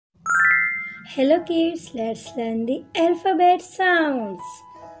Hello kids, let's learn the alphabet sounds.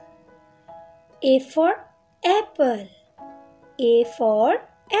 A for apple. A for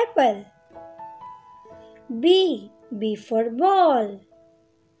apple. B for ball.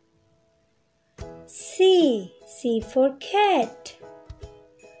 C for cat.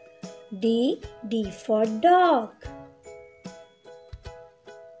 D for dog.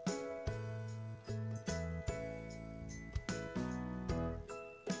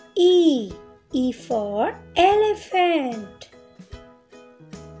 E for elephant.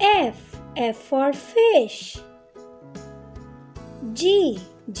 F for fish. G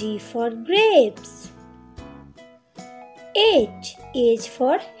for grapes. H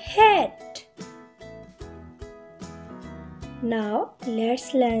for hat. Now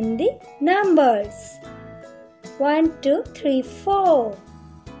let's learn the numbers. 1, 2, 3, 4.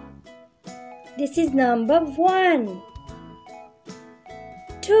 This is number 1.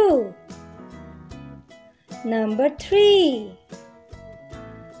 2. Number 3.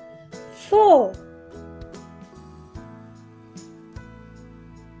 4.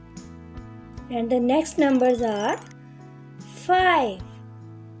 And the next numbers are 5,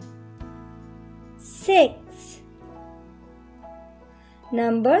 6.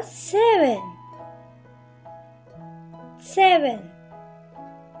 Number 7. 7.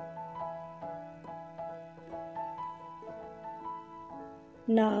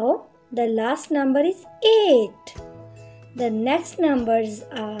 Now the last number is 8. The next numbers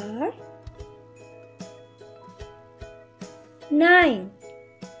are 9,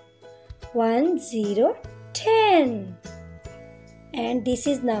 1, 0, 10. And this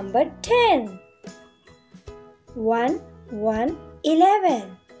is number 10. 1, 1,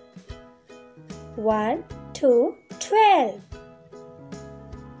 11. 1, 2, 12.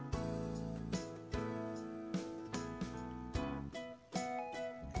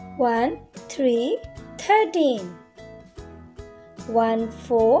 1, 3, 13. 1,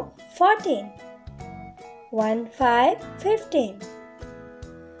 4, 14. 1, 5, 15.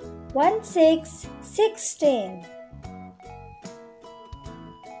 1, 6, 16.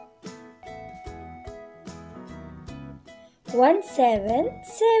 1, 7,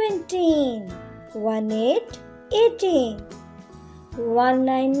 17. 1, 8, 18. 1,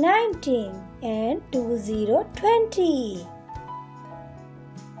 9, 19. And 2, 0, 20.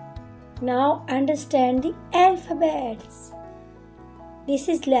 Now understand the alphabets. This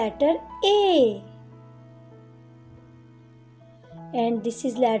is letter A. And this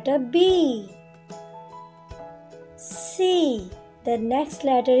is letter B. C. The next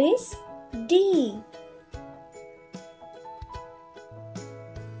letter is D.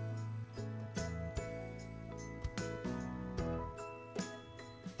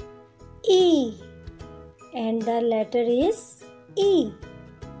 E. And the letter is E.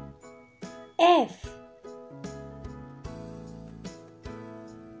 F.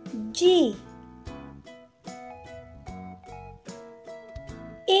 G.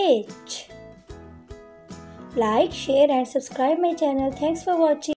 H. Like, share and subscribe my channel. Thanks for watching.